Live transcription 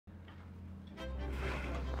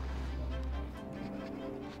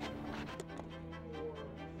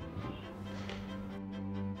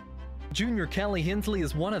Junior Kelly Hensley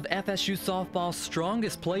is one of FSU softball's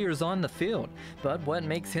strongest players on the field, but what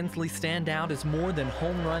makes Hensley stand out is more than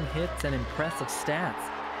home run hits and impressive stats.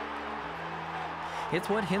 It's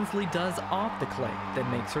what Hensley does off the clay that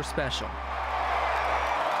makes her special.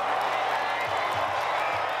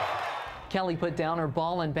 Kelly put down her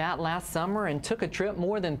ball and bat last summer and took a trip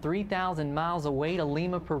more than 3,000 miles away to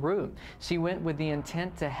Lima, Peru. She went with the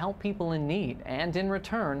intent to help people in need, and in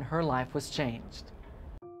return, her life was changed.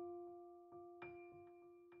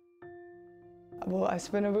 Well, I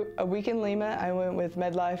spent a week in Lima. I went with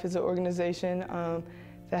MedLife as an organization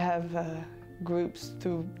that have groups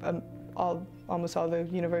through almost all the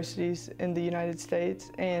universities in the United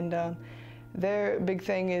States. And their big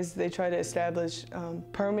thing is they try to establish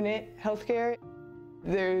permanent health care.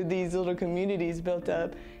 There are these little communities built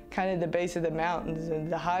up kind of the base of the mountains,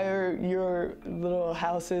 and the higher your little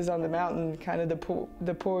house is on the mountain, kind of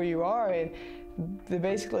the poorer you are, and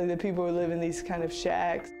basically the people who live in these kind of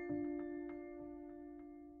shacks.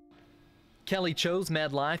 Kelly chose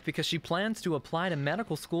MedLife because she plans to apply to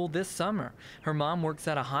medical school this summer. Her mom works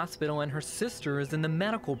at a hospital and her sister is in the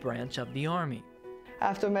medical branch of the Army.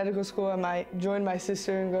 After medical school, I might join my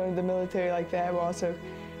sister and go to the military like that. We're also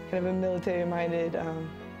kind of a military-minded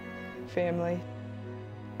family.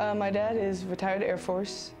 My dad is retired Air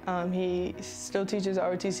Force. He still teaches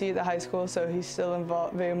ROTC at the high school, so he's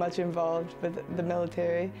still very much involved with the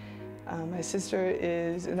military. My sister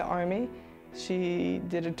is in the Army. She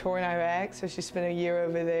did a tour in Iraq, so she spent a year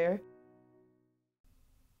over there.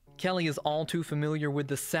 Kelly is all too familiar with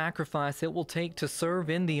the sacrifice it will take to serve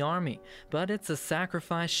in the Army, but it's a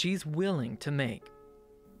sacrifice she's willing to make.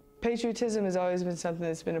 Patriotism has always been something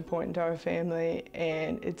that's been important to our family,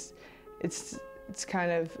 and it's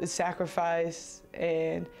kind of a sacrifice,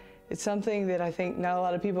 and it's something that I think not a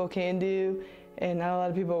lot of people can do, and not a lot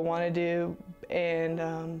of people want to do,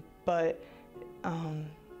 and but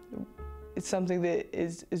it's something that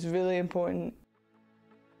is really important.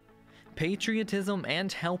 Patriotism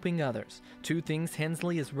and helping others, two things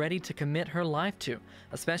Hensley is ready to commit her life to,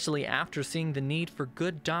 especially after seeing the need for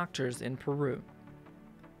good doctors in Peru.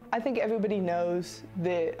 I think everybody knows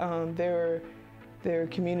that there are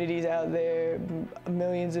communities out there,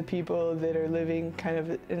 millions of people that are living kind of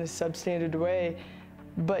in a substandard way.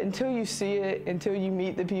 But until you see it, until you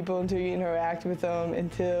meet the people, until you interact with them,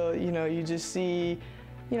 until you just see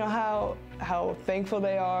how thankful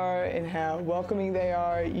they are and how welcoming they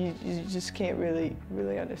are, you just can't really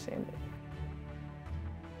understand it.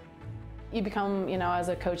 You become, as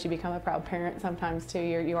a coach, you become a proud parent sometimes too.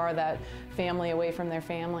 You are that family away from their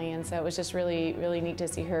family, and so it was just really neat to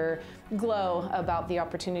see her glow about the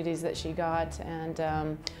opportunities that she got,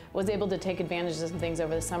 and was able to take advantage of some things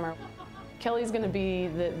over the summer. Kelly's going to be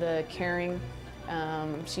the caring.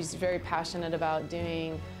 She's very passionate about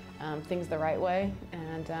doing things the right way,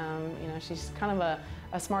 and she's kind of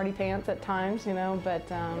a smarty pants at times, but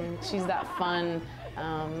she's that fun,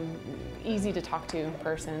 easy to talk to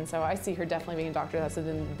person. So I see her definitely being a doctor. That's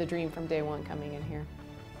been the dream from day one coming in here.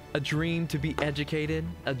 A dream to be educated,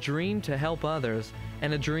 a dream to help others,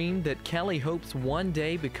 and a dream that Kelly hopes one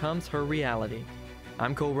day becomes her reality.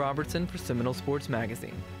 I'm Cole Robertson for Seminole Sports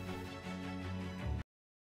Magazine.